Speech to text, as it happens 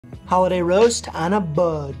Holiday roast on a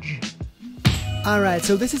budge. Alright,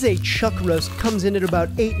 so this is a chuck roast. Comes in at about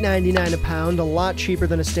 $8.99 a pound, a lot cheaper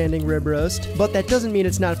than a standing rib roast. But that doesn't mean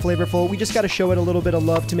it's not flavorful, we just gotta show it a little bit of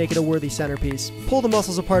love to make it a worthy centerpiece. Pull the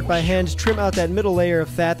muscles apart by hand, trim out that middle layer of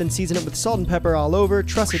fat, then season it with salt and pepper all over,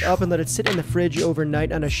 truss it up and let it sit in the fridge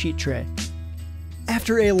overnight on a sheet tray.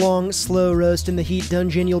 After a long, slow roast in the heat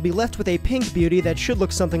dungeon, you'll be left with a pink beauty that should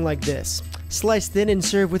look something like this. Slice thin and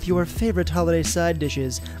serve with your favorite holiday side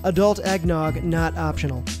dishes. Adult eggnog, not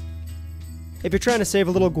optional. If you're trying to save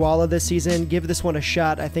a little guala this season, give this one a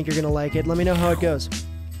shot. I think you're gonna like it. Let me know how it goes.